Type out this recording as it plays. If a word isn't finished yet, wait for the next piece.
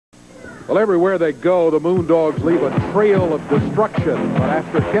Well, everywhere they go, the Moondogs leave a trail of destruction. But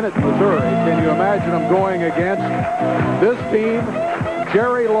after Kennett, Missouri, can you imagine them going against this team,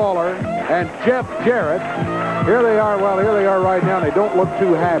 Jerry Lawler and Jeff Jarrett? Here they are. Well, here they are right now. And they don't look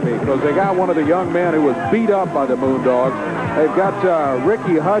too happy because they got one of the young men who was beat up by the Moondogs. They've got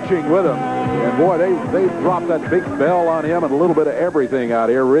Richie Hutchens with them. And, boy, they dropped that big bell on him and a little bit of everything out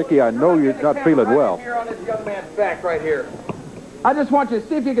here. Ricky, I know you're not feeling well. Here on this young man's back right here. I just want you to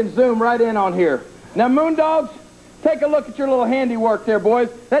see if you can zoom right in on here. Now, Moondogs, take a look at your little handiwork there, boys.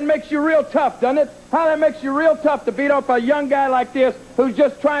 That makes you real tough, doesn't it? How that makes you real tough to beat up a young guy like this who's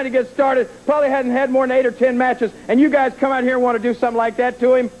just trying to get started, probably hasn't had more than 8 or 10 matches, and you guys come out here and want to do something like that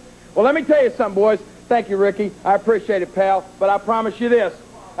to him? Well, let me tell you something, boys. Thank you, Ricky. I appreciate it, pal. But I promise you this.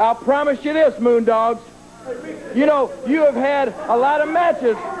 I'll promise you this, Moondogs. You know, you have had a lot of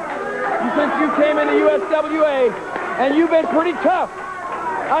matches since you came into USWA, and you've been pretty tough.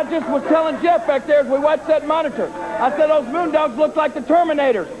 I just was telling Jeff back there as we watched that monitor. I said those Moondogs look like the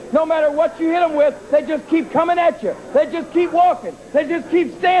Terminators. No matter what you hit them with, they just keep coming at you. They just keep walking. They just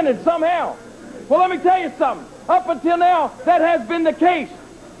keep standing somehow. Well, let me tell you something. Up until now, that has been the case.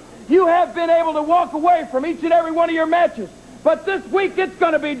 You have been able to walk away from each and every one of your matches. But this week, it's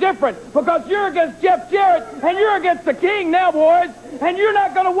going to be different because you're against Jeff Jarrett and you're against the King now, boys. And you're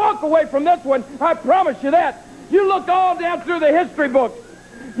not going to walk away from this one. I promise you that. You look all down through the history books.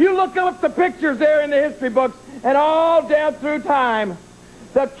 You look up the pictures there in the history books, and all down through time,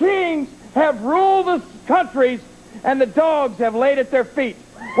 the kings have ruled the countries, and the dogs have laid at their feet.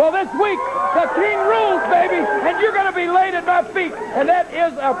 Well, this week, the king rules, baby, and you're going to be laid at my feet, and that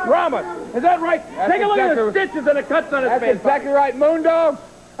is a promise. Is that right? Take a look at the stitches and the cuts on his face. That's exactly right, Moondogs.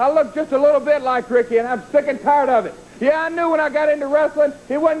 I look just a little bit like Ricky, and I'm sick and tired of it. Yeah, I knew when I got into wrestling,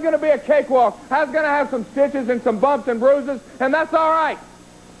 it wasn't going to be a cakewalk. I was going to have some stitches and some bumps and bruises, and that's all right.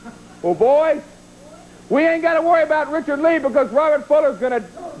 Well, boys, we ain't got to worry about Richard Lee because Robert Fuller's going to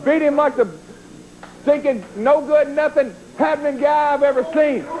beat him like the stinking no-good, nothing happening guy I've ever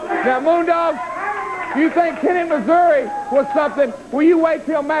seen. Now, Moondogs, you think Kennett, Missouri was something? Well, you wait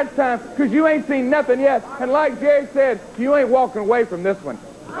till match time because you ain't seen nothing yet. And like Jerry said, you ain't walking away from this one.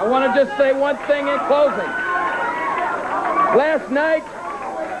 I want to just say one thing in closing. Last night,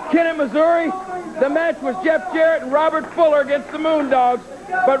 Kennett, Missouri, the match was Jeff Jarrett and Robert Fuller against the Moondogs.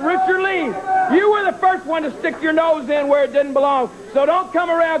 But Richard Lee, you were the first one to stick your nose in where it didn't belong. So don't come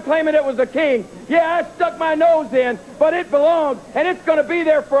around claiming it was the king. Yeah, I stuck my nose in, but it belonged, and it's going to be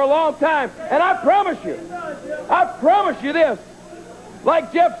there for a long time. And I promise you this,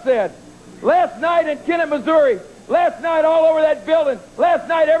 like Jeff said, last night in Kennett, Missouri, last night all over that building, last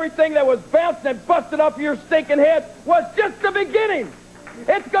night everything that was bouncing and busted off your stinking head was just the beginning.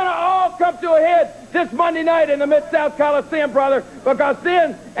 It's going to all come to a head this Monday night in the Mid-South Coliseum, brother, because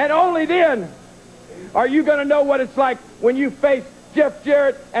then, and only then, are you going to know what it's like when you face Jeff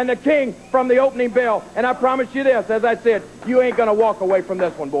Jarrett and the King from the opening bell. And I promise you this, as I said, you ain't going to walk away from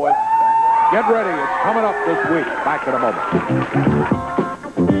this one, boys. Get ready. It's coming up this week. Back in a moment.